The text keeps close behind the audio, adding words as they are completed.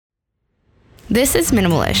This is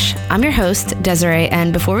Minimalish. I'm your host, Desiree,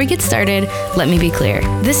 and before we get started, let me be clear.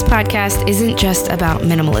 This podcast isn't just about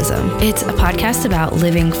minimalism. It's a podcast about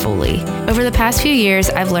living fully. Over the past few years,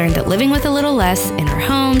 I've learned that living with a little less in our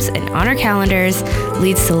homes and on our calendars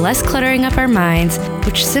leads to less cluttering up our minds,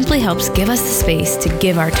 which simply helps give us the space to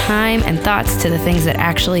give our time and thoughts to the things that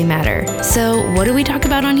actually matter. So what do we talk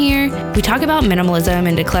about on here? We talk about minimalism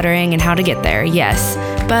and decluttering and how to get there, yes.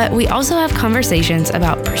 But we also have conversations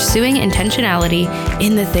about pursuing intentionality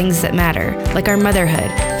in the things that matter, like our motherhood,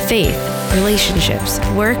 faith, relationships,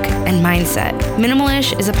 work, and mindset.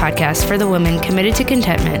 Minimalish is a podcast for the women committed to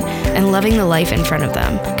contentment and loving the life in front of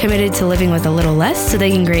them, committed to living with a little less so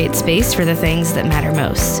they can create space for the things that matter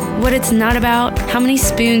most. What it's not about, how many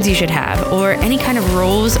spoons you should have, or any kind of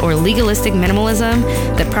rules or legalistic minimalism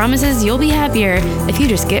that promises you'll be happier if you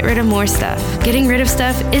just get rid of more stuff. Getting rid of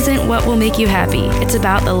stuff isn't what will make you happy. It's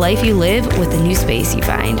about the life you live with the new space you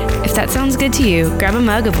find. If that sounds good to you, grab a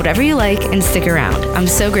mug of whatever you like and stick around. I'm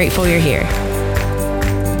so grateful you're here.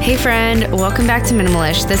 Hey friend, welcome back to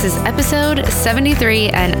Minimalish. This is episode 73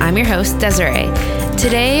 and I'm your host, Desiree.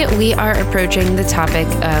 Today we are approaching the topic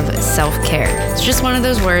of self-care. It's just one of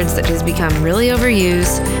those words that has become really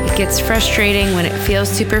overused. It gets frustrating when it feels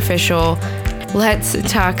superficial. Let's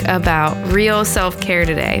talk about real self-care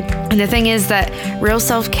today. And the thing is that real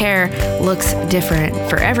self-care looks different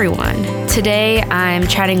for everyone. Today, I'm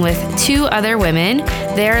chatting with two other women.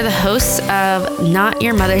 They are the hosts of Not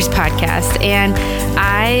Your Mother's podcast, and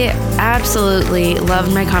I absolutely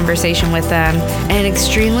loved my conversation with them. An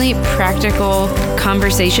extremely practical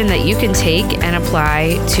conversation that you can take and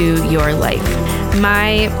apply to your life.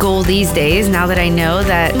 My goal these days, now that I know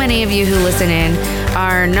that many of you who listen in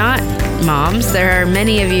are not moms, there are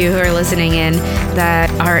many of you who are listening in that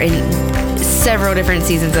are in several different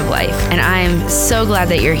seasons of life, and I'm so glad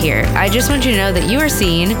that you're here. I just want you to know that you are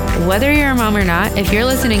seen, whether you're a mom or not. If you're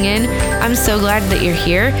listening in, I'm so glad that you're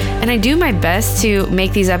here, and I do my best to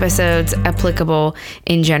make these episodes applicable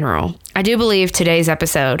in general. I do believe today's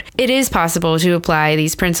episode, it is possible to apply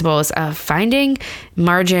these principles of finding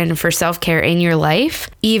margin for self-care in your life,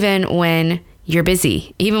 even when you're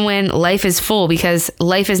busy, even when life is full, because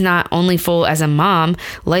life is not only full as a mom,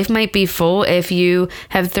 life might be full if you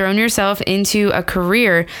have thrown yourself into a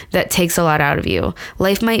career that takes a lot out of you.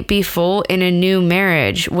 Life might be full in a new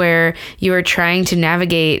marriage where you are trying to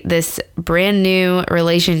navigate this brand new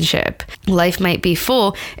relationship. Life might be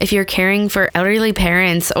full if you're caring for elderly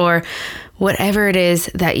parents or whatever it is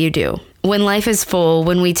that you do. When life is full,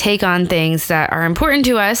 when we take on things that are important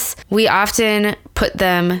to us, we often put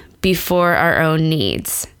them before our own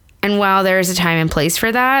needs. And while there is a time and place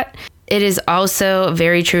for that, it is also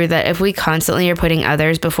very true that if we constantly are putting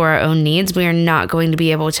others before our own needs, we are not going to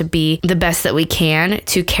be able to be the best that we can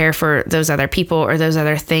to care for those other people or those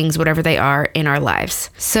other things, whatever they are in our lives.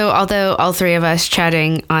 So although all three of us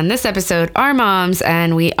chatting on this episode are moms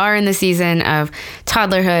and we are in the season of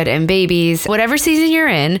toddlerhood and babies, whatever season you're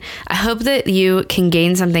in, I hope that you can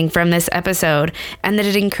gain something from this episode and that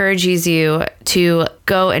it encourages you to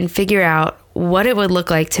go and figure out what it would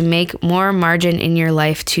look like to make more margin in your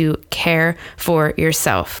life to care for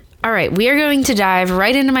yourself. All right, we are going to dive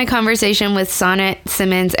right into my conversation with Sonnet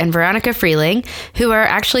Simmons and Veronica Freeling, who are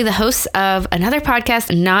actually the hosts of another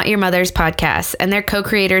podcast, Not Your Mother's podcast, and they're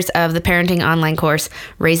co-creators of the parenting online course,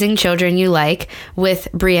 Raising Children You Like, with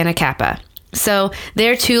Brianna Kappa. So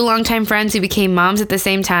they're two longtime friends who became moms at the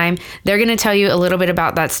same time. They're going to tell you a little bit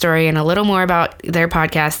about that story and a little more about their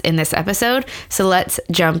podcast in this episode. So let's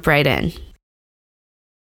jump right in.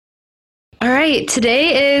 All right,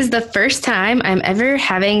 today is the first time I'm ever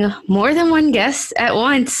having more than one guest at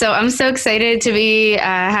once. So I'm so excited to be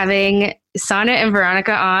having Sonnet and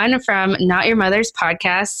Veronica on from Not Your Mother's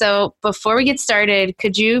podcast. So before we get started,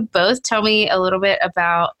 could you both tell me a little bit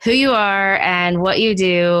about who you are and what you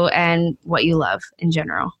do and what you love in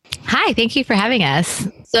general? Hi, thank you for having us.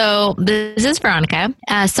 So this is Veronica.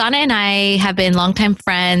 Sonnet and I have been longtime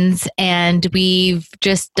friends, and we've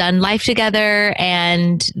just done life together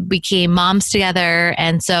and became moms together.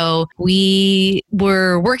 And so we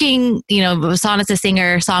were working, Sonnet's a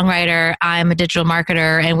singer, songwriter, I'm a digital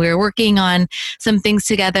marketer, and we were working on some things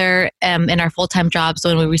together in our full-time jobs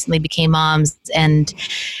when we recently became moms. And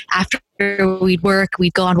after we'd work,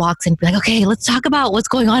 we'd go on walks and be like, okay, let's talk about what's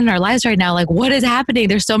going on in our lives right now. Like, what is happening?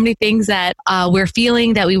 There's so many things that we're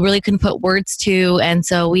feeling that we really couldn't put words to. And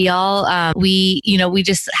so we all, we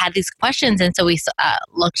just had these questions. And so we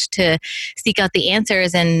looked to seek out the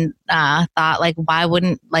answers and thought, like,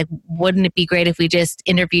 wouldn't it be great if we just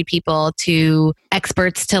interviewed people to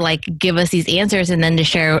experts to like give us these answers and then to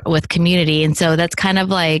share with community. And so that's kind of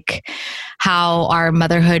like how our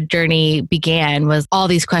motherhood journey began was all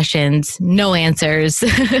these questions, no answers,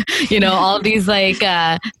 all of these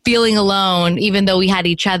feeling alone, even though we had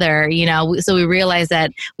each other, so we realized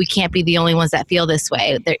that we can't be the only ones that feel this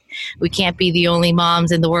way. We can't be the only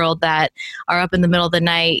moms in the world that are up in the middle of the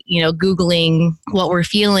night, Googling what we're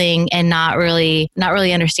feeling and not really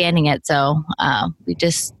understanding it. So we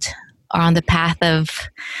just are on the path of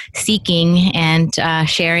seeking and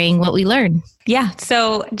sharing what we learn. Yeah.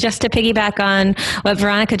 So just to piggyback on what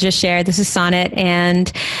Veronica just shared, this is Sonnet,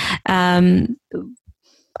 and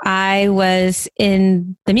I was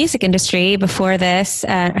in the music industry before this.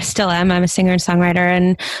 I still am. I'm a singer and songwriter,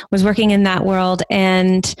 and was working in that world.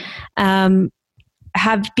 And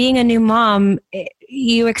being a new mom,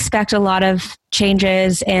 you expect a lot of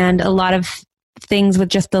changes and a lot of things with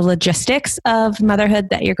just the logistics of motherhood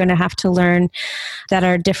that you're going to have to learn that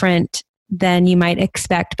are different than you might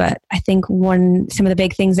expect. But I think some of the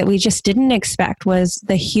big things that we just didn't expect was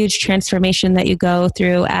the huge transformation that you go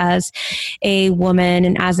through as a woman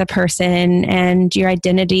and as a person, and your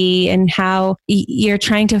identity, and how you're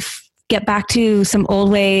trying to get back to some old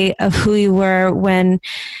way of who you were when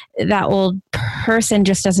that old person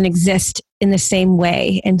just doesn't exist in the same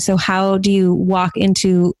way. And so how do you walk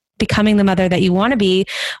into becoming the mother that you want to be,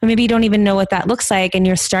 or maybe you don't even know what that looks like, and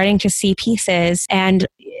you're starting to see pieces, and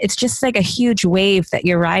it's just like a huge wave that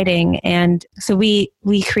you're riding. And so we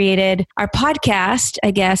created our podcast,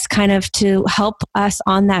 I guess, kind of to help us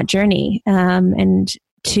on that journey, and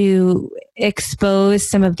to expose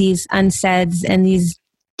some of these unsaids and these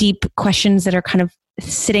deep questions that are kind of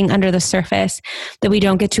sitting under the surface that we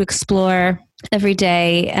don't get to explore every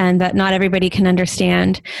day, and that not everybody can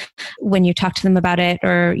understand when you talk to them about it,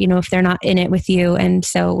 or, if they're not in it with you. And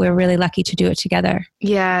so we're really lucky to do it together.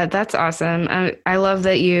 Yeah, that's awesome. I love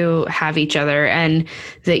that you have each other, and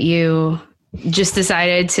that you just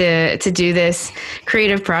decided to do this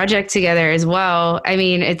creative project together as well. I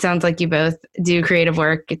mean, it sounds like you both do creative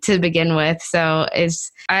work to begin with. So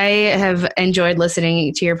I have enjoyed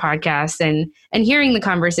listening to your podcast and hearing the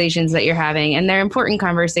conversations that you're having, and they're important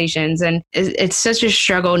conversations. And it's such a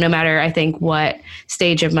struggle, no matter, I think, what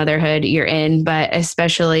stage of motherhood you're in, but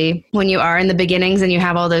especially when you are in the beginnings and you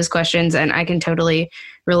have all those questions. And I can totally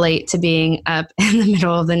relate to being up in the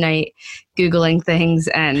middle of the night, Googling things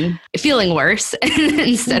and feeling worse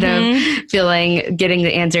instead of getting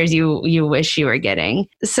the answers you wish you were getting.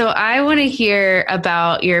 So I want to hear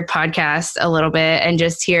about your podcast a little bit, and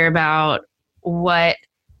just hear about what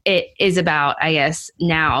it is about, I guess,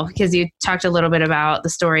 now, because you talked a little bit about the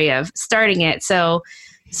story of starting it. So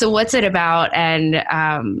what's it about? And,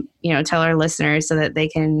 tell our listeners so that they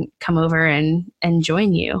can come over and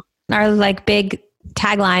join you. Our big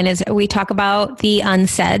tagline is, we talk about the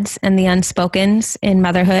unsaids and the unspokens in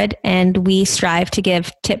motherhood, and we strive to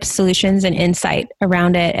give tips, solutions, and insight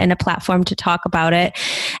around it, and a platform to talk about it.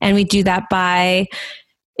 And we do that by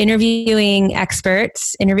interviewing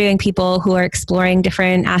experts, interviewing people who are exploring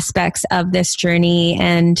different aspects of this journey,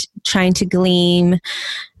 and trying to glean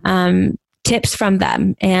tips from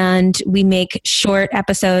them. And we make short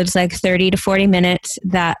episodes, 30 to 40 minutes,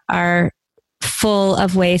 that are full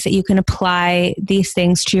of ways that you can apply these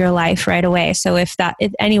things to your life right away. So if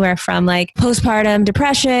anywhere from postpartum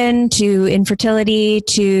depression to infertility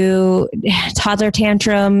to toddler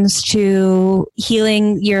tantrums to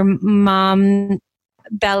healing your mom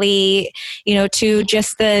belly, to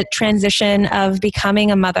just the transition of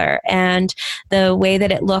becoming a mother and the way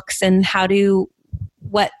that it looks, and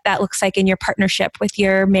what that looks like in your partnership with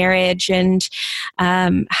your marriage, and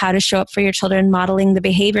how to show up for your children, modeling the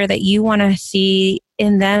behavior that you want to see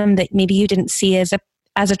in them that maybe you didn't see as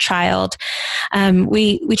a child.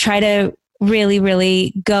 We try to really,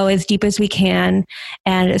 really go as deep as we can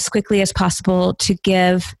and as quickly as possible to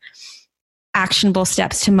give actionable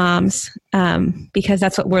steps to moms, because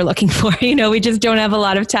that's what we're looking for. We just don't have a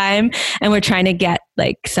lot of time, and we're trying to get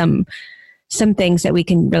some things that we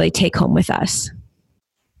can really take home with us.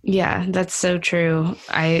 Yeah, that's so true.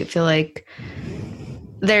 I feel like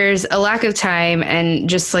there's a lack of time and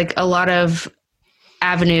just a lot of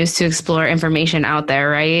avenues to explore information out there,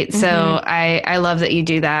 right? Mm-hmm. So I love that you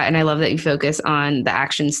do that, and I love that you focus on the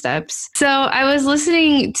action steps. So I was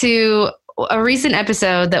listening to a recent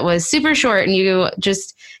episode that was super short, and you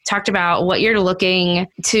just talked about what you're looking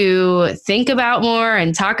to think about more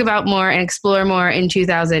and talk about more and explore more in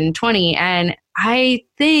 2020. And I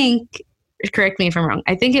think, correct me if I'm wrong,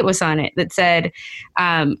 I think it was Sonnet that said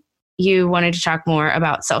you wanted to talk more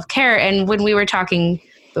about self-care. And when we were talking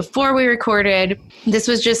before we recorded, this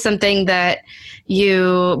was just something that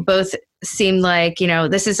you both seemed like,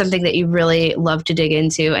 this is something that you really love to dig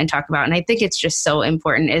into and talk about. And I think it's just so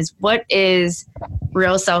important is what is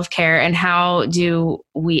real self-care and how do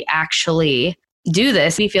we actually do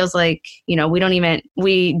this? He feels like, we don't even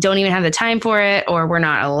have the time for it, or we're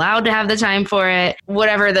not allowed to have the time for it,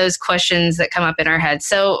 whatever those questions that come up in our heads.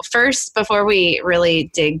 So first, before we really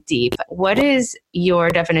dig deep, what is your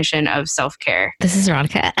definition of self-care? This is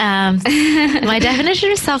Veronica. My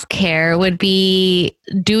definition of self-care would be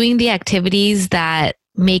doing the activities that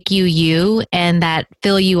make you and that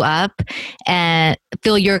fill you up and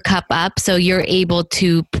fill your cup up, so you're able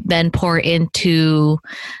to then pour into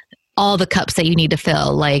all the cups that you need to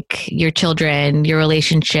fill, like your children, your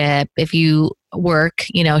relationship, if you work,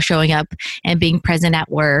 showing up and being present at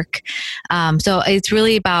work. So it's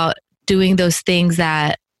really about doing those things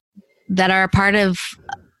that are a part of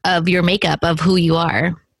your makeup, of who you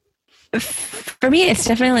are. For me, it's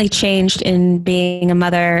definitely changed in being a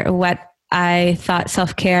mother. What I thought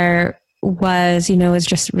self-care was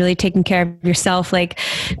just really taking care of yourself, like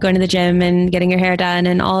going to the gym and getting your hair done,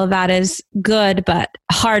 and all of that is good, but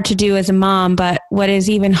hard to do as a mom. But what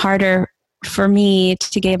is even harder for me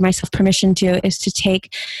to give myself permission to is to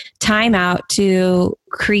take time out to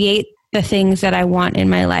create the things that I want in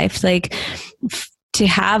my life, like to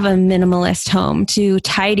have a minimalist home, to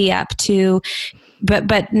tidy up,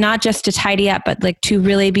 but not just to tidy up, but like to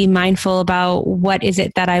really be mindful about what is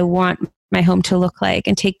it that I want my home to look like,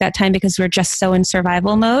 and take that time, because we're just so in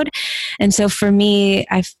survival mode. And so for me,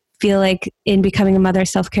 I feel like in becoming a mother,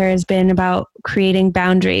 self-care has been about creating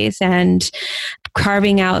boundaries and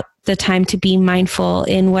carving out the time to be mindful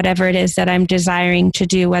in whatever it is that I'm desiring to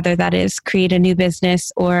do, whether that is create a new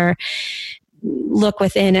business or look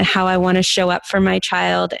within at how I want to show up for my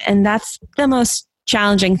child. And that's the most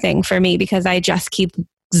challenging thing for me, because I just keep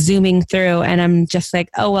zooming through and I'm just like,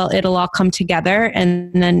 oh, well, it'll all come together.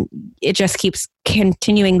 And then it just keeps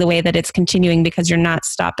continuing the way that it's continuing, because you're not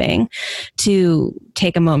stopping to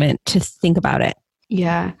take a moment to think about it.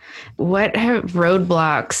 Yeah. What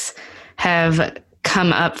roadblocks have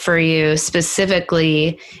come up for you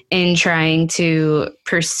specifically in trying to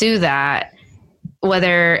pursue that?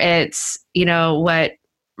 Whether it's, what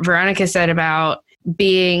Veronica said about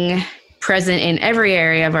being present in every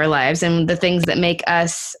area of our lives and the things that make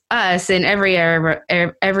us in every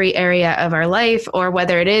area of our life, or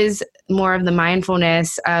whether it is more of the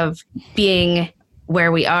mindfulness of being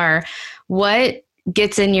where we are. What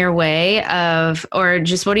gets in your way of, or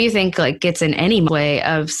just what do you think like gets in any way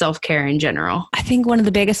of self-care in general? I think one of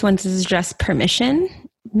the biggest ones is just permission.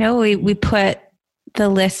 We put the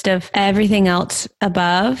list of everything else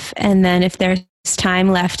above, and then if there's time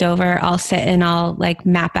left over, I'll sit and I'll like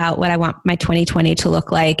map out what I want my 2020 to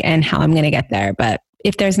look like and how I'm going to get there. But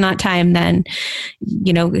if there's not time, then,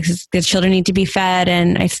 because the children need to be fed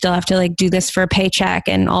and I still have to like do this for a paycheck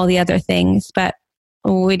and all the other things. But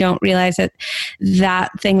we don't realize that that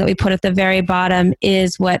thing that we put at the very bottom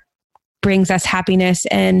is what brings us happiness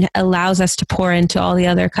and allows us to pour into all the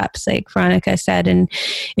other cups, like Veronica said. And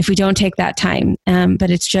if we don't take that time,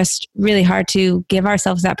 but it's just really hard to give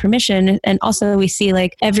ourselves that permission. And also we see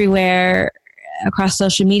like everywhere across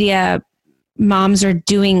social media, moms are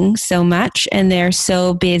doing so much and they're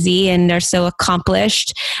so busy and they're so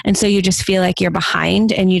accomplished. And so you just feel like you're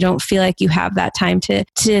behind and you don't feel like you have that time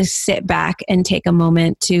to sit back and take a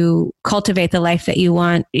moment to cultivate the life that you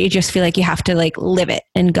want. You just feel like you have to like live it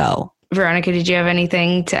and go. Veronica, did you have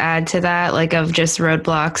anything to add to that, like of just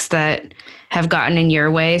roadblocks that have gotten in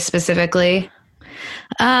your way specifically?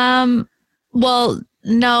 Well,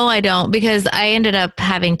 no, I don't, because I ended up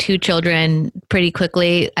having 2 children pretty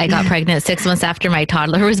quickly. I got pregnant 6 months after my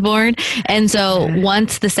toddler was born. And so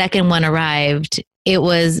once the second one arrived, it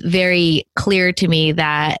was very clear to me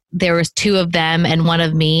that there was 2 of them and 1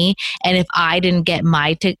 of me. And if I didn't get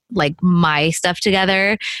my stuff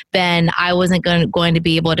together, then I wasn't going to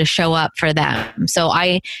be able to show up for them. So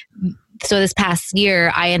this past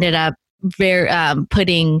year, I ended up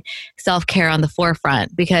putting self-care on the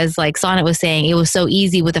forefront, because like Sonnet was saying, it was so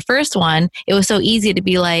easy with the first one. It was so easy to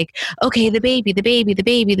be like, okay, the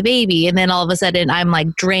baby. And then all of a sudden I'm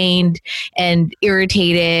like drained and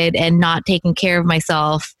irritated and not taking care of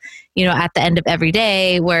myself, at the end of every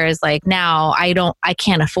day. Whereas like now I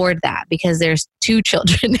can't afford that because there's 2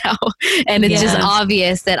 children now. And it's just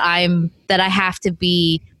obvious that I have to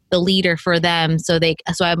be the leader for them, so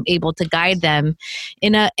I'm able to guide them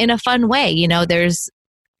in a fun way. There's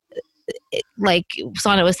like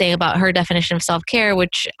Sonnet was saying about her definition of self-care,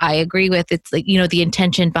 which I agree with. It's like, the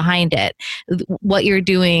intention behind it, what you're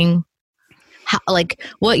doing, how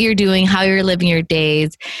you're living your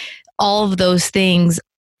days, all of those things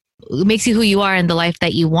makes you who you are in the life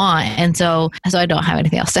that you want. And so I don't have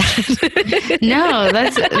anything else to add. No,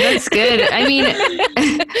 that's good. I mean,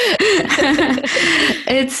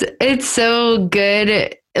 it's so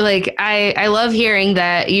good. Like, I love hearing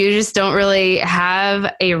that you just don't really have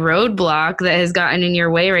a roadblock that has gotten in your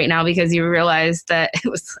way right now, because you realized that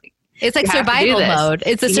it's like survival mode.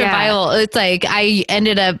 It's a survival. Yeah. It's like I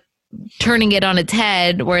ended up turning it on its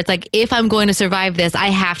head, where it's like, if I'm going to survive this, I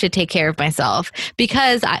have to take care of myself,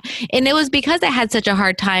 and it was because I had such a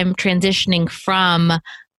hard time transitioning from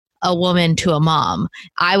a woman to a mom.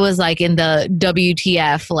 I was like in the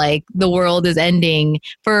WTF, like the world is ending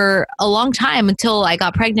for a long time, until I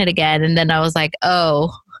got pregnant again. And then I was like,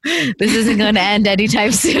 oh, this isn't going to end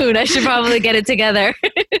anytime soon. I should probably get it together.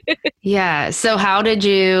 Yeah. So how did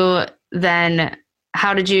you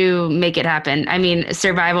make it happen? I mean,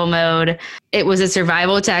 survival mode, it was a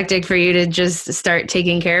survival tactic for you to just start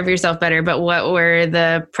taking care of yourself better. But what were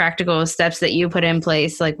the practical steps that you put in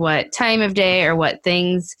place? Like, what time of day or what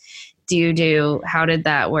things do you do? How did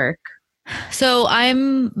that work? So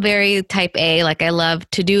I'm very type A. Like, I love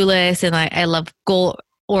to-do lists, and I love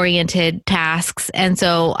goal-oriented tasks. And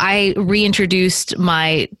so I reintroduced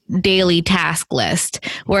my daily task list,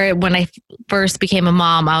 where when I first became a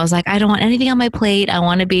mom, I was like, I don't want anything on my plate. I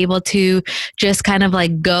want to be able to just kind of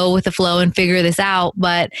like go with the flow and figure this out.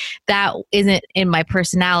 But that isn't in my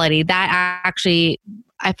personality. That actually,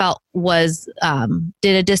 I felt was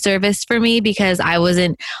did a disservice for me, because I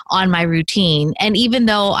wasn't on my routine. And even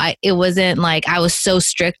though it wasn't like I was so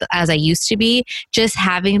strict as I used to be, just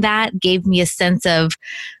having that gave me a sense of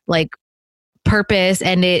like purpose,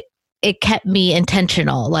 and it kept me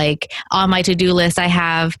intentional. Like, on my to-do list, I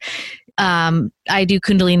have I do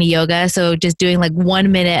Kundalini yoga. So just doing like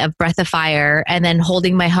 1 minute of breath of fire, and then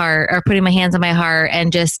holding my heart, or putting my hands on my heart,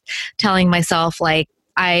 and just telling myself like,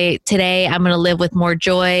 today I'm going to live with more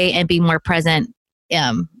joy and be more present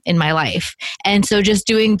in my life. And so just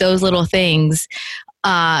doing those little things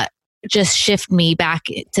just shift me back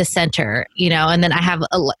to center, and then I have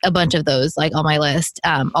a bunch of those like on my list.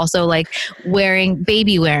 Also like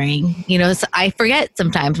baby wearing, so I forget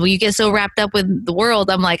sometimes when you get so wrapped up with the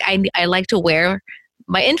world. I'm like, I like to wear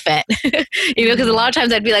my infant, because a lot of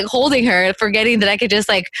times I'd be like holding her, forgetting that I could just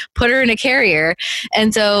like put her in a carrier.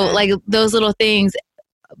 And so like those little things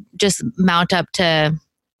just mount up to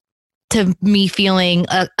me feeling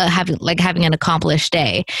having an accomplished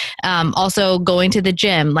day. Also going to the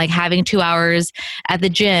gym, like having 2 hours at the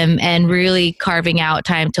gym and really carving out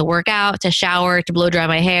time to work out, to shower, to blow dry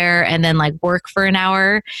my hair, and then like work for an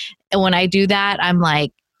hour. And when I do that, I'm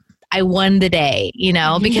like, I won the day,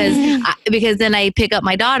 because then I pick up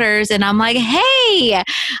my daughters and I'm like, hey,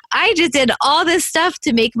 I just did all this stuff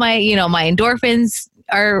to make my endorphins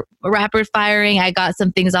are rapid firing. I got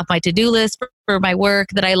some things off my to-do list for my work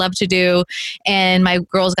that I love to do. And my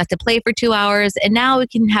girls got to play for 2 hours, and now we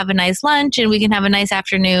can have a nice lunch and we can have a nice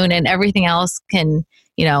afternoon, and everything else can,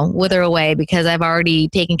 wither away, because I've already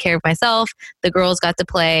taken care of myself. The girls got to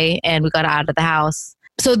play and we got out of the house.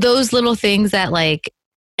 So those little things that like,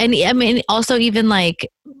 and I mean, also even like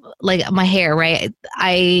my hair, right?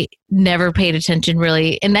 I never paid attention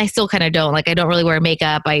really. And I still kind of don't. Like, I don't really wear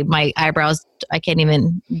makeup. My eyebrows, I don't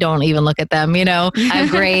even look at them, I have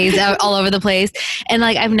grays all over the place. And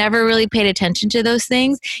like, I've never really paid attention to those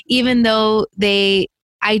things, even though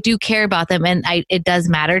I do care about them, and it does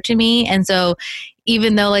matter to me. And so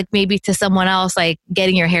even though like maybe to someone else, like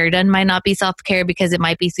getting your hair done might not be self-care because it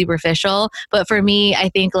might be superficial. But for me, I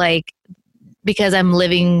think like, because I'm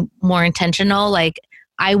living more intentional, like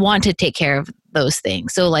I want to take care of those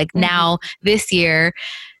things. So like now this year,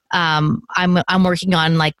 I'm working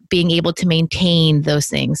on like being able to maintain those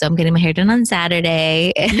things. So I'm getting my hair done on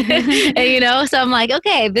Saturday, and, so I'm like,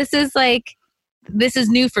 okay, this is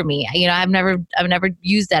new for me. I've never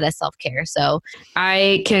used that as self-care. So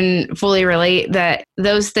I can fully relate that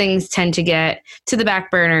those things tend to get to the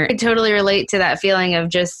back burner. I totally relate to that feeling of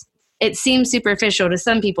just, it seems superficial to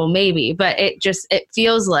some people maybe, but it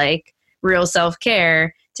feels like real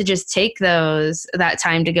self-care to just take that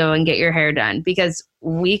time to go and get your hair done, because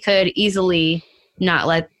we could easily not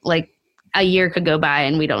let like a year could go by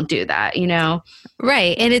and we don't do that,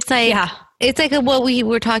 Right. And it's like, it's like what we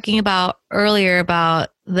were talking about earlier about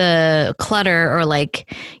the clutter, or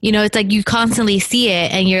like, it's like you constantly see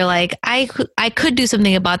it and you're like, I could do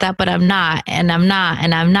something about that, but I'm not, and I'm not,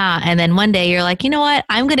 and I'm not. And then one day you're like, you know what,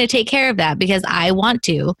 I'm going to take care of that because I want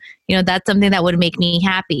to, that's something that would make me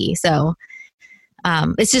happy. So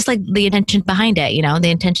it's just like the intention behind it, the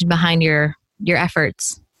intention behind your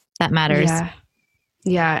efforts that matters.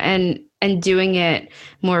 Yeah. And doing it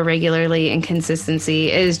more regularly and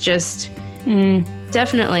consistency is just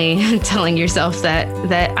definitely telling yourself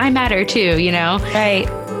that I matter too, you know? Right.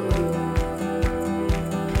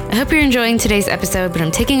 I hope you're enjoying today's episode, but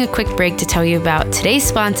I'm taking a quick break to tell you about today's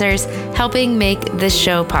sponsors helping make this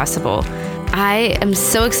show possible. I am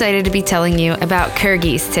so excited to be telling you about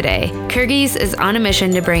Kürgis today. Kürgis is on a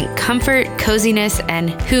mission to bring comfort, coziness, and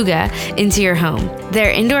hygge into your home.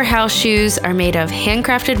 Their indoor house shoes are made of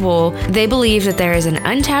handcrafted wool. They believe that there is an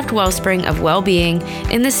untapped wellspring of well-being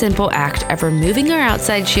in the simple act of removing our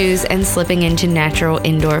outside shoes and slipping into natural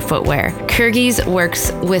indoor footwear. Kürgis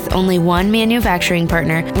works with only one manufacturing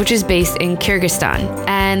partner, which is based in Kyrgyzstan,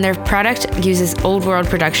 and their product uses old world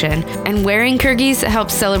production. And wearing Kürgis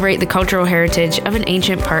helps celebrate the cultural heritage of an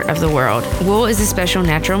ancient part of the world. Wool is a special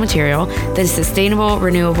natural material that is sustainable,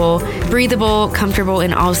 renewable, breathable, comfortable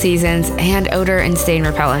in all seasons, and odor and stain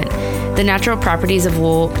repellent. The natural properties of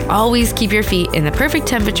wool always keep your feet in the perfect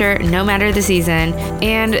temperature, no matter the season,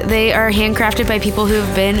 and they are handcrafted by people who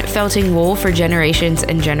have been felting wool for generations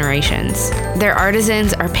and generations. Their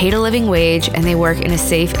artisans are paid a living wage, and they work in a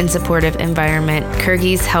safe and supportive environment.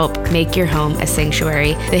 Kürgis help make your home a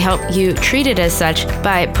sanctuary. They help you treat it as such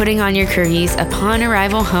by putting on your Kürgis upon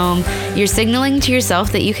arrival home. You're signaling to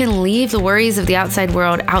yourself that you can leave the worries of the outside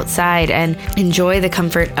world outside and enjoy the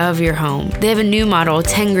comfort of your home. They have a new model,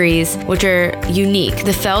 Tengris, which are unique.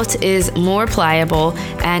 The felt is more pliable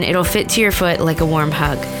and it'll fit to your foot like a warm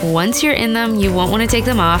hug. Once you're in them, you won't want to take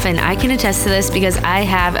them off, and I can attest to this because I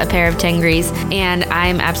have a pair of Tengris and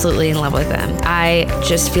I'm absolutely in love with them. I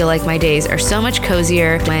just feel like my days are so much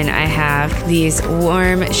cozier when I have these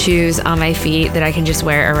warm shoes on my feet that I can just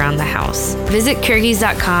wear around the house. Visit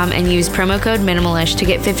Kürgis.com and use promo code MINIMALISH to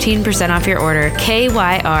get 15% off your order,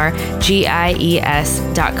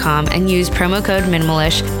 KYRGIES.com, and use promo code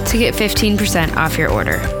MINIMALISH to get 15% off your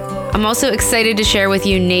order. I'm also excited to share with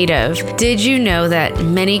you Native. Did you know that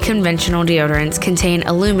many conventional deodorants contain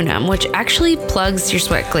aluminum, which actually plugs your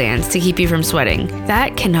sweat glands to keep you from sweating?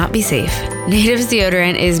 That cannot be safe. Native's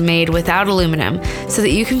deodorant is made without aluminum so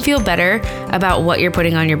that you can feel better about what you're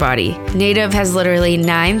putting on your body. Native has literally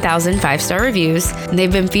 9,000 5-star reviews.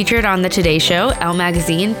 They've been featured on The Today Show, Elle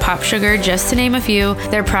Magazine, Pop Sugar, just to name a few.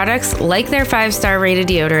 Their products, like their 5-star rated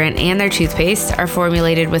deodorant and their toothpaste, are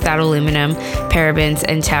formulated without aluminum, parabens,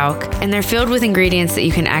 and talc, and they're filled with ingredients that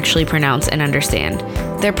you can actually pronounce and understand.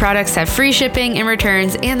 Their products have free shipping and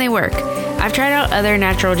returns, and they work. I've tried out other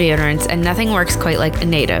natural deodorants, and nothing works quite like a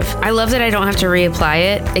Native. I love that I don't have to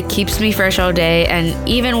reapply it. It keeps me fresh all day, and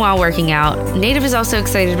even while working out. Native is also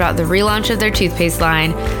excited about the relaunch of their toothpaste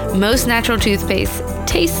line. Most natural toothpaste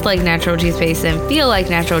taste like natural toothpaste and feel like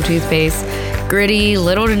natural toothpaste. Gritty,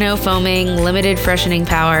 little to no foaming, limited freshening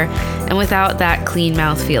power, and without that clean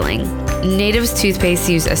mouth feeling. Native's toothpaste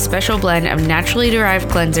use a special blend of naturally derived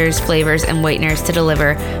cleansers, flavors, and whiteners to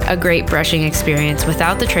deliver a great brushing experience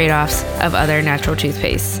without the trade-offs of other natural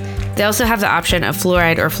toothpastes. They also have the option of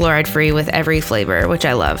fluoride or fluoride-free with every flavor, which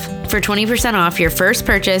I love. For 20% off your first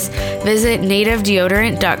purchase, visit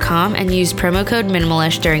nativedeodorant.com and use promo code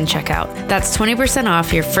MINIMALISH during checkout. That's 20%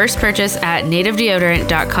 off your first purchase at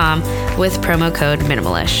nativedeodorant.com with promo code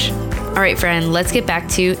MINIMALISH. All right, friend, let's get back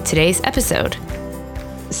to today's episode.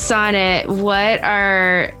 Sonnet, what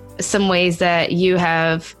are some ways that you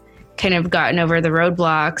have kind of gotten over the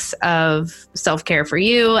roadblocks of self-care for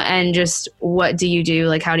you, and just what do you do?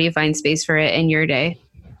 Like, how do you find space for it in your day?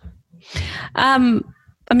 I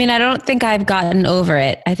mean, I don't think I've gotten over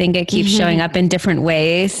it. I think it keeps showing up in different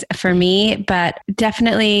ways for me, but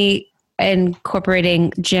definitely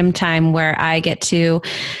incorporating gym time where I get to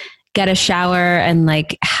get a shower and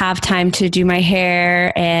like have time to do my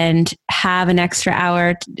hair and have an extra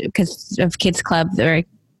hour because of kids club or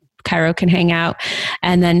Cairo can hang out,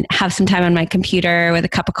 and then have some time on my computer with a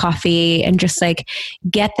cup of coffee and just like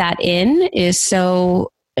get that in is so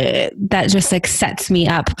that just like sets me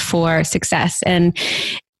up for success. And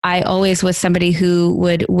I always was somebody who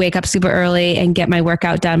would wake up super early and get my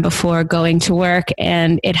workout done before going to work.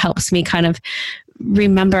 And it helps me kind of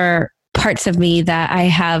remember parts of me that I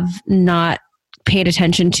have not paid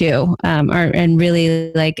attention to, and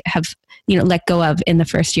really like have, let go of in the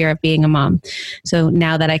first year of being a mom. So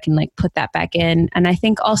now that I can like put that back in. And I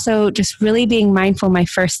think also just really being mindful, my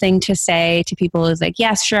first thing to say to people is like,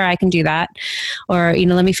 yes, sure, I can do that. Or,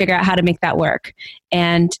 let me figure out how to make that work.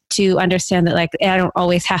 And to understand that like, I don't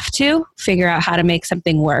always have to figure out how to make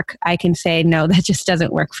something work. I can say, no, that just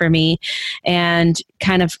doesn't work for me, and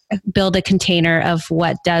kind of build a container of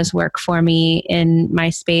what does work for me in my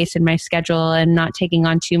space and my schedule, and not taking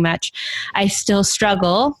on too much. I still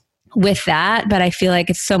struggle with that, but I feel like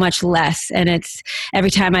it's so much less. And it's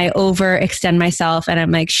every time I overextend myself and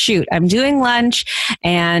I'm like, shoot, I'm doing lunch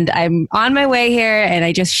and I'm on my way here and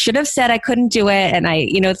I just should have said I couldn't do it. And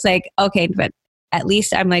it's like, okay, but at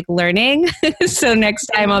least I'm like learning. So next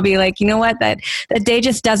time I'll be like, you know what, that day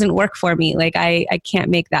just doesn't work for me. Like I can't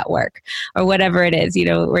make that work, or whatever it is,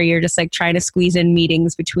 where you're just like trying to squeeze in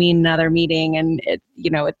meetings between another meeting and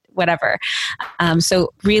whatever. So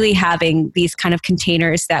really having these kind of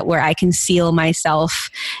containers where I can seal myself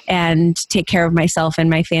and take care of myself and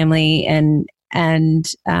my family and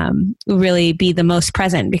really be the most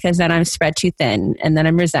present, because then I'm spread too thin and then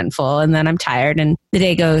I'm resentful and then I'm tired and the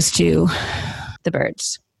day goes to the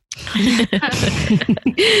birds.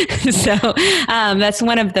 So that's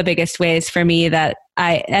one of the biggest ways for me that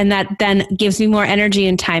then gives me more energy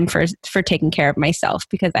and time for taking care of myself,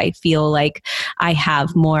 because I feel like I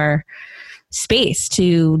have more space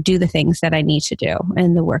to do the things that I need to do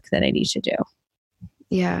and the work that I need to do.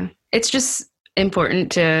 Yeah. It's just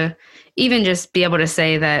important to even just be able to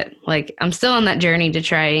say that, like, I'm still on that journey to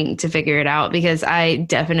trying to figure it out, because I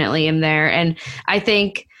definitely am there. And I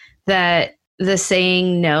think that the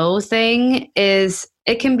saying no thing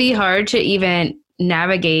it can be hard to even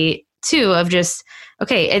navigate too, of just,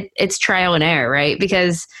 okay, it's trial and error, right?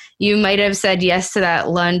 Because you might have said yes to that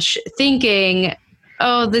lunch thinking,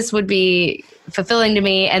 oh, this would be fulfilling to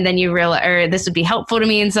me. And then you realize, or this would be helpful to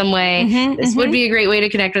me in some way. This would be a great way to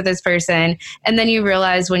connect with this person. And then you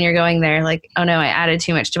realize when you're going there, like, oh no, I added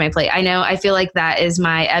too much to my plate. I feel like that is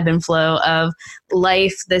my ebb and flow of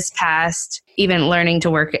life this past, even learning to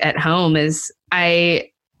work at home, is I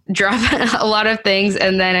drop a lot of things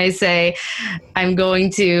and then I say, I'm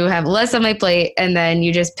going to have less on my plate. And then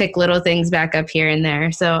you just pick little things back up here and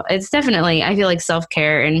there. So it's definitely, I feel like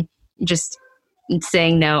self-care and just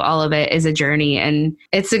saying no, all of it is a journey, and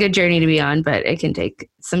it's a good journey to be on, but it can take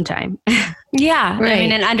some time. Yeah. Right. I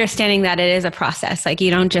mean, and understanding that it is a process. Like,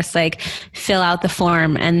 you don't just like fill out the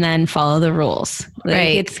form and then follow the rules. Like,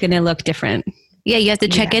 right. It's going to look different. Yeah. You have to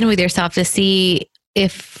check in with yourself to see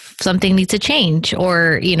if something needs to change,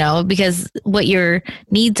 or, because what your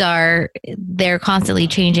needs are, they're constantly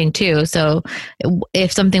changing too. So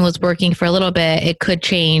if something was working for a little bit, it could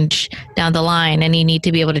change down the line, and you need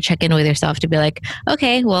to be able to check in with yourself to be like,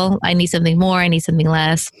 okay, well, I need something more. I need something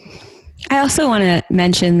less. I also want to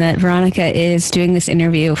mention that Veronica is doing this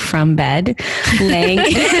interview from bed, laying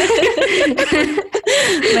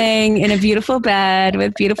in a beautiful bed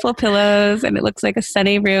with beautiful pillows, and it looks like a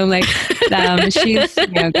sunny room. Like, she's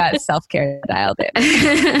got self-care dialed in.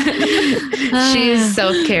 She's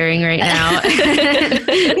self-caring right now.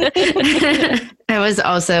 I was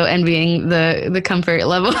also envying the comfort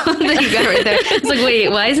level that you got right there. It's like, wait,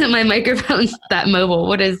 why isn't my microphone that mobile?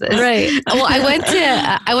 What is this? Right. Well, I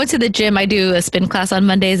went to the gym. I do a spin class on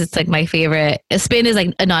Mondays. It's like my favorite. A spin is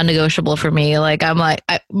like a non-negotiable for me. Like, I'm like,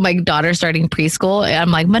 my daughter's starting preschool. And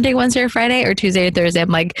I'm like, Monday, Wednesday, or Friday, or Tuesday or Thursday. I'm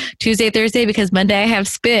like, Tuesday, Thursday, because Monday I have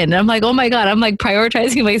spin. And I'm like, oh my God, I'm like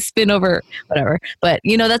prioritizing my spin over whatever. But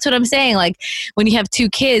that's what I'm saying. Like, when you have two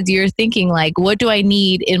kids, you're thinking like, what do I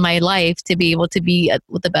need in my life to be able to be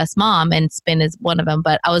with the best mom? And spin is one of them.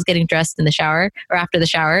 But I was getting dressed in the shower, or after the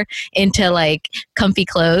shower, into like comfy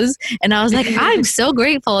clothes. And I was like, I'm so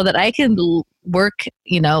grateful that I can work,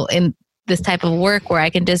 in this type of work where I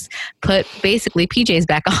can just put basically PJs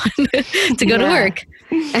back on to go to work.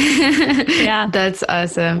 Yeah, that's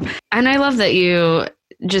awesome. And I love that you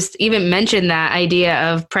just even mentioned that idea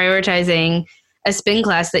of prioritizing a spin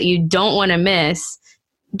class that you don't want to miss.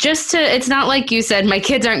 It's not like you said, my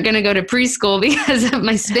kids aren't going to go to preschool because of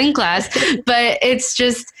my spin class, but it's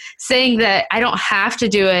just saying that I don't have to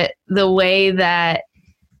do it the way that,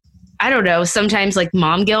 I don't know, sometimes like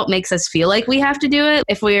mom guilt makes us feel like we have to do it.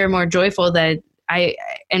 If we are more joyful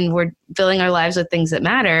and we're filling our lives with things that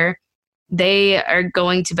matter, they are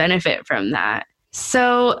going to benefit from that.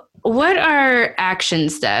 So what are action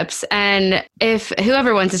steps? And if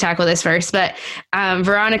whoever wants to tackle this first, but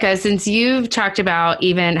Veronica, since you've talked about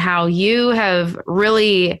even how you have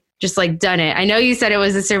really just like done it, I know you said it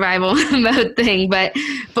was a survival mode thing, but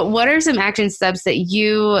what are some action steps that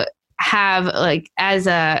you have like as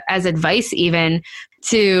advice even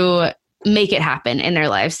to make it happen in their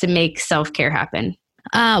lives, to make self-care happen?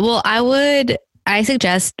 Well, I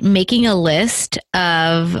suggest making a list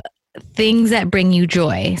of things that bring you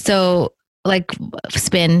joy. So like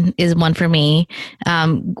spin is one for me.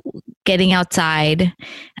 Getting outside,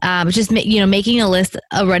 just making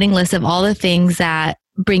a running list of all the things that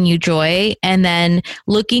bring you joy, and then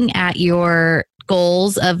looking at your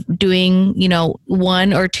goals of doing, you know,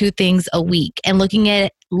 1 or 2 things a week and looking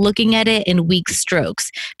at it in week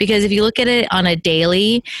strokes. Because if you look at it on a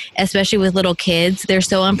daily, especially with little kids, they're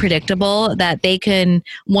so unpredictable that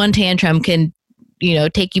one tantrum can, you know,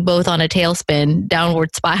 take you both on a tailspin,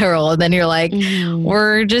 downward spiral. And then you're like,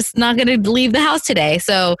 we're just not going to leave the house today.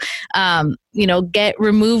 So, you know,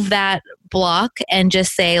 remove that block and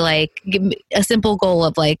just say, like, give me a simple goal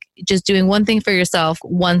of like just doing one thing for yourself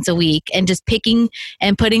once a week, and just picking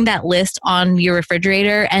and putting that list on your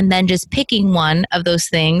refrigerator, and then just picking one of those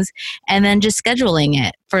things and then just scheduling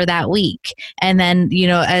it for that week. And then, you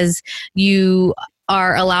know, as you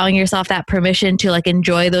are allowing yourself that permission to like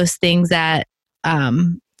enjoy those things that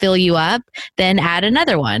fill you up, then add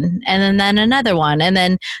another one, and then another one. And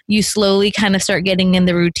then you slowly kind of start getting in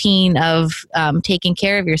the routine of taking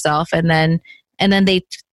care of yourself. And then they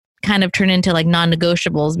kind of turn into like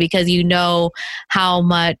non-negotiables, because you know how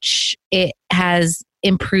much it has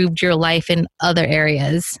improved your life in other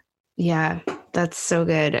areas. Yeah, that's so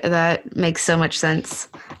good. That makes so much sense.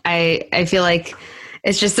 I feel like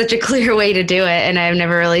it's just such a clear way to do it. And I've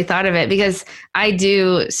never really thought of it, because I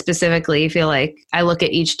do specifically feel like I look at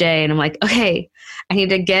each day and I'm like, okay, I need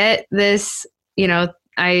to get this, you know,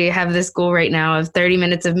 I have this goal right now of 30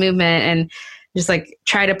 minutes of movement, and just like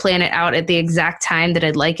try to plan it out at the exact time that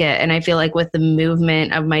I'd like it. And I feel like with the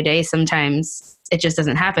movement of my day, sometimes it just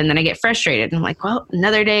doesn't happen. Then I get frustrated and I'm like, well,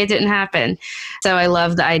 another day it didn't happen. So I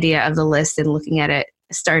love the idea of the list, and looking at it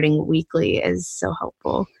starting weekly is so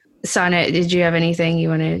helpful. Sana, did you have anything you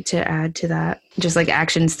wanted to add to that? Just like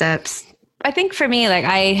action steps? I think for me, like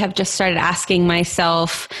I have just started asking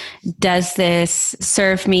myself, does this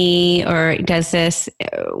serve me, or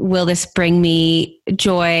will this bring me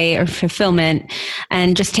joy or fulfillment?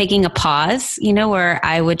 And just taking a pause, you know, where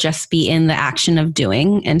I would just be in the action of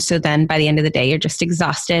doing. And so then by the end of the day, you're just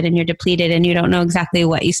exhausted and you're depleted and you don't know exactly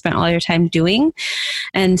what you spent all your time doing.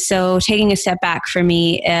 And so taking a step back for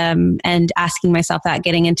me, and asking myself that,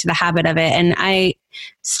 getting into the habit of it. And I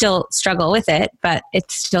still struggle with it, but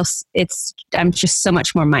I'm just so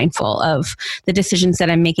much more mindful of the decisions that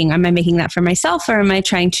I'm making. Am I making that for myself, or am I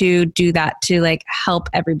trying to do that to like help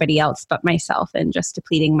everybody else but myself, and just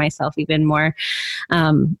depleting myself even more?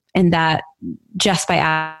 And that just by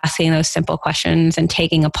asking those simple questions and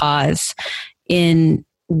taking a pause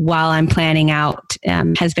while I'm planning out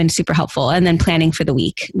has been super helpful. And then planning for the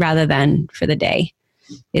week rather than for the day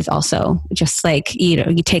is also just like, you know,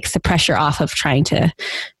 it takes the pressure off of trying to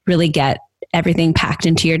really get everything packed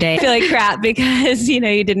into your day. I feel like crap because, you know,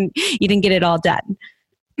 you didn't get it all done.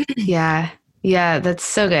 Yeah, that's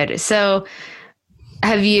so good. So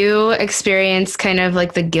have you experienced kind of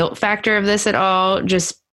like the guilt factor of this at all?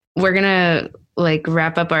 Just, we're going to like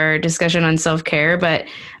wrap up our discussion on self-care, but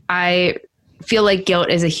I feel like guilt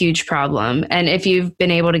is a huge problem. And if you've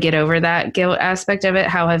been able to get over that guilt aspect of it,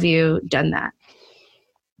 how have you done that?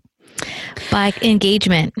 By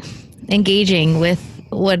engaging with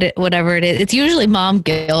whatever it is. It's usually mom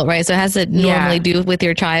guilt, right? So it has to normally do with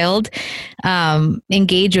your child.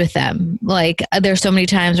 Engage with them. Like there's so many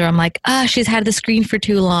times where I'm like, she's had the screen for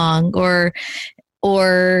too long,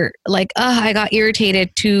 or like, I got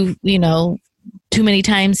irritated too many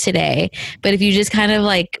times today. But if you just kind of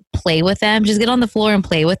like play with them, just get on the floor and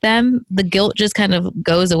play with them, the guilt just kind of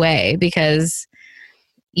goes away because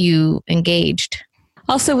you engaged.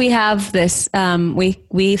 Also, we have this,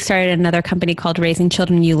 we started another company called Raising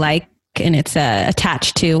Children You Like, and it's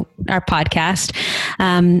attached to our podcast.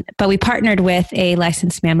 But we partnered with a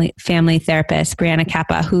licensed family therapist, Brianna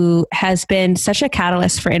Kappa, who has been such a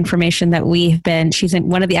catalyst for information that she's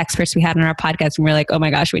one of the experts we had on our podcast, and we're like, oh my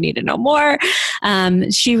gosh, we need to know more.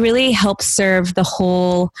 She really helps serve the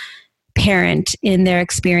whole parent in their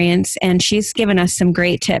experience. And she's given us some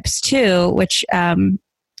great tips too, which,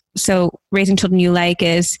 so Raising Children You Like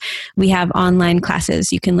is, we have online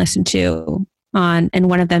classes you can listen to and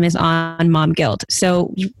one of them is on mom guilt.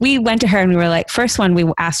 So we went to her and we were like, first one, we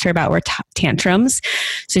asked her about were tantrums.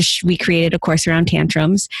 So we created a course around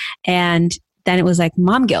tantrums. And then it was like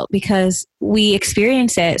mom guilt, because we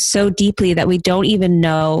experience it so deeply that we don't even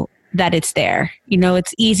know that it's there. You know,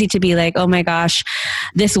 it's easy to be like, oh my gosh,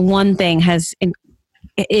 this one thing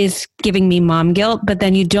is giving me mom guilt, but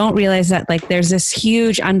then you don't realize that like there's this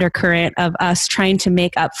huge undercurrent of us trying to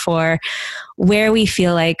make up for where we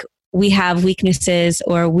feel like we have weaknesses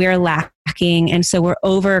or we're lacking, and so we're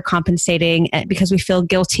overcompensating because we feel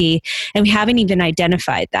guilty and we haven't even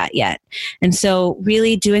identified that yet. And so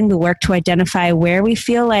really doing the work to identify where we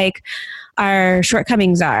feel like our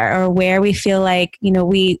shortcomings are, or where we feel like, you know,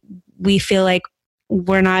 we feel like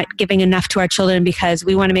we're not giving enough to our children because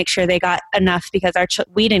we want to make sure they got enough because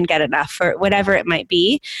we didn't get enough, or whatever it might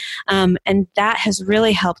be. And that has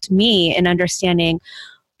really helped me in understanding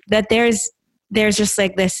that there's just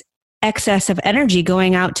like this excess of energy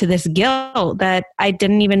going out to this guilt that I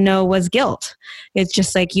didn't even know was guilt. It's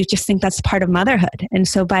just like, you just think that's part of motherhood. And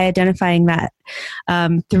so by identifying that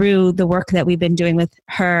through the work that we've been doing with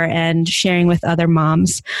her and sharing with other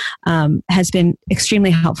moms has been extremely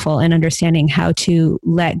helpful in understanding how to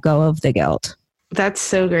let go of the guilt. That's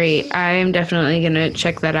so great. I'm definitely going to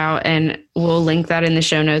check that out, and we'll link that in the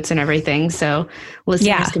show notes and everything, so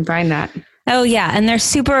listeners can find that. Oh, yeah. And they're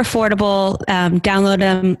super affordable. Download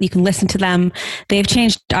them. You can listen to them. They've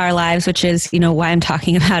changed our lives, which is, why I'm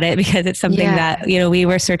talking about it, because it's something that, we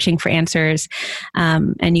were searching for answers.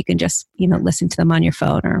 And you can just, listen to them on your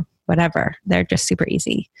phone or whatever. They're just super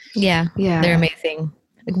easy. Yeah. They're amazing.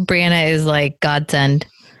 Brianna is like godsend.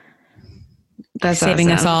 That's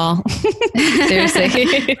saving us all.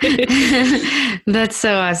 Seriously. That's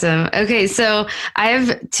so awesome. Okay. So I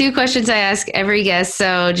have 2 questions I ask every guest.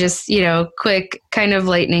 So just, quick kind of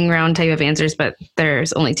lightning round type of answers, but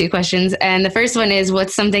there's only 2 questions. And the first one is,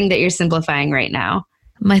 what's something that you're simplifying right now?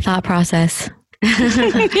 My thought process.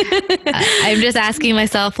 I'm just asking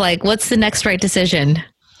myself, like, what's the next right decision?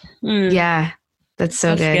 Yeah. That's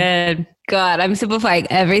so good. God, I'm simplifying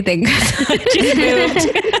everything. I just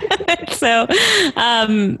moved. So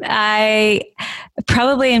I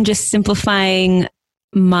probably am just simplifying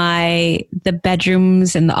the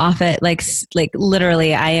bedrooms and the office. Like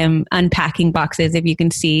literally I am unpacking boxes, if you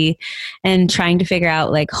can see, and trying to figure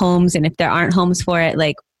out like homes. And if there aren't homes for it,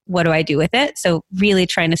 like, what do I do with it? So really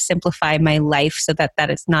trying to simplify my life so that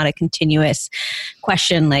it's not a continuous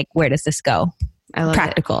question. Like, where does this go? I love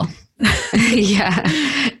Practical. Yeah.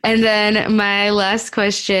 And then my last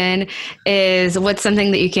question is, what's something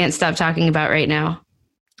that you can't stop talking about right now?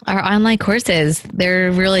 Our online courses.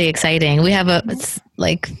 They're really exciting. We have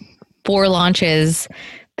 4 launches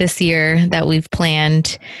this year that we've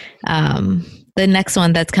planned. The next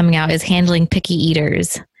one that's coming out is handling picky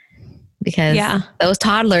eaters. Because those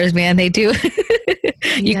toddlers, man, they do.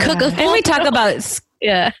 You cook a full and we talk about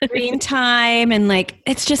screen time, and like,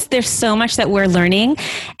 it's just, there's so much that we're learning,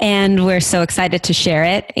 and we're so excited to share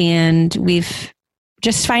it. And we've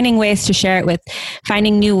just finding ways to share it, with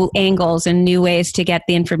finding new angles and new ways to get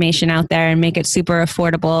the information out there and make it super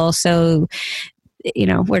affordable. So,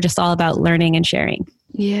 we're just all about learning and sharing.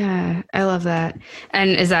 Yeah, I love that.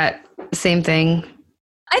 And is that the same thing?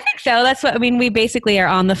 I think so. That's what, we basically are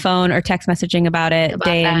on the phone or text messaging about it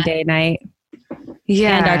day and day night.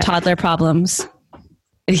 Yeah. And our toddler problems.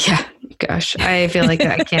 Yeah. Gosh, I feel like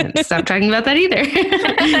I can't stop talking about that either.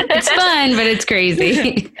 It's fun, but it's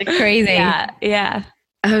crazy. It's crazy. Yeah.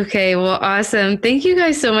 Okay. Well, awesome. Thank you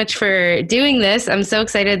guys so much for doing this. I'm so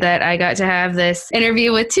excited that I got to have this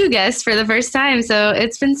interview with 2 guests for the first time. So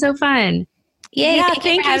it's been so fun. Yay. Yeah.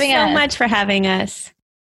 Thank you so much for having us.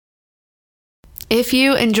 If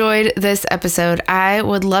you enjoyed this episode, I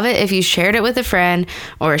would love it if you shared it with a friend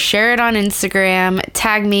or share it on Instagram,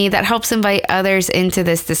 tag me. That helps invite others into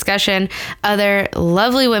this discussion, other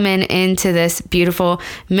lovely women into this beautiful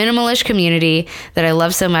minimalish community that I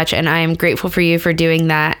love so much. And I am grateful for you for doing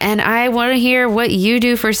that. And I want to hear what you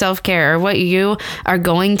do for self-care, or what you are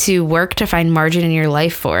going to work to find margin in your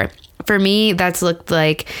life for. For me, that's looked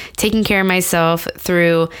like taking care of myself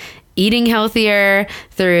through eating healthier,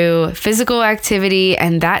 through physical activity,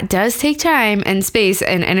 and that does take time and space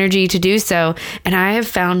and energy to do so. And I have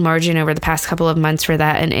found margin over the past couple of months for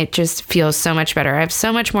that, and it just feels so much better. I have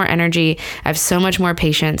so much more energy. I have so much more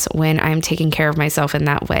patience when I'm taking care of myself in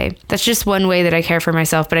that way. That's just one way that I care for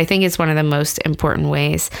myself, but I think it's one of the most important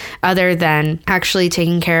ways, other than actually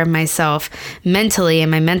taking care of myself mentally and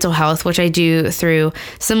my mental health, which I do through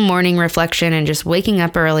some morning reflection and just waking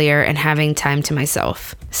up earlier and having time to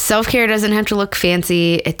myself. Self-care doesn't have to look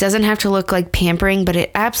fancy. It doesn't have to look like pampering, but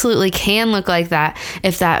it absolutely can look like that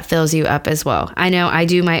if that fills you up as well. I know I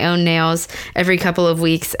do my own nails every couple of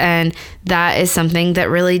weeks, and that is something that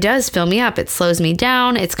really does fill me up. It slows me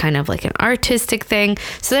down. It's kind of like an artistic thing.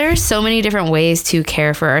 So there are so many different ways to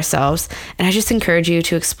care for ourselves, and I just encourage you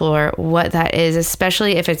to explore what that is,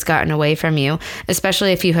 especially if it's gotten away from you,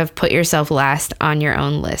 especially if you have put yourself last on your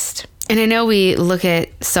own list. And I know we look at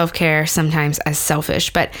self-care sometimes as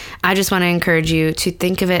selfish, but I just want to encourage you to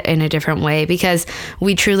think of it in a different way, because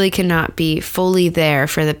we truly cannot be fully there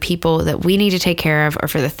for the people that we need to take care of, or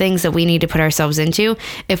for the things that we need to put ourselves into,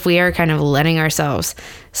 if we are kind of letting ourselves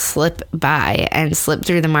slip by and slip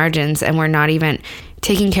through the margins, and we're not even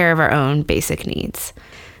taking care of our own basic needs.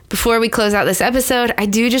 Before we close out this episode, I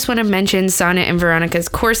do just want to mention Sana and Veronica's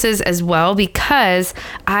courses as well, because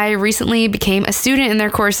I recently became a student in their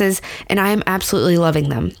courses and I am absolutely loving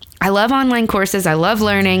them. I love online courses. I love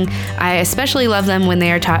learning. I especially love them when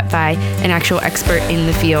they are taught by an actual expert in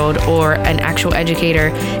the field or an actual educator.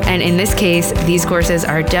 And in this case, these courses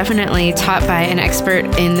are definitely taught by an expert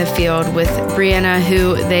in the field with Brianna,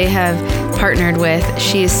 who they have partnered with.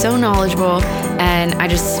 She is so knowledgeable, and I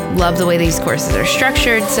just love the way these courses are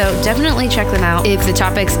structured. So definitely check them out if the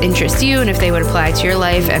topics interest you and if they would apply to your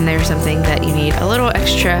life and there's something that you need a little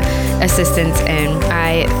extra assistance in.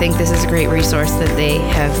 I think this is a great resource that they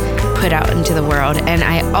have put out into the world. And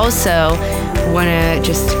I also want to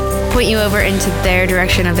just point you over into their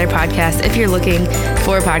direction of their podcast. If you're looking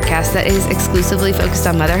for a podcast that is exclusively focused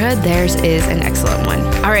on motherhood, theirs is an excellent one.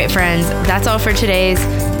 All right, friends, that's all for today's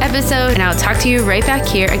episode, and I'll talk to you right back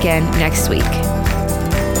here again next week.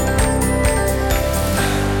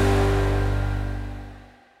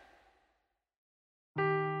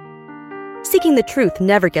 Seeking the truth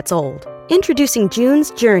never gets old. Introducing June's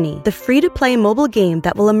Journey, the free-to-play mobile game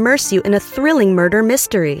that will immerse you in a thrilling murder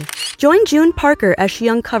mystery. Join June Parker as she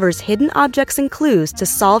uncovers hidden objects and clues to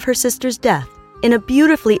solve her sister's death in a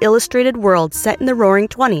beautifully illustrated world set in the Roaring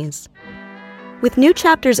 '20s. With new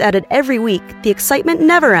chapters added every week, the excitement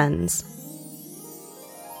never ends.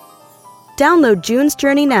 Download June's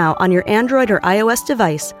Journey now on your Android or iOS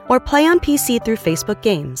device, or play on PC through Facebook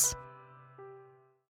Games.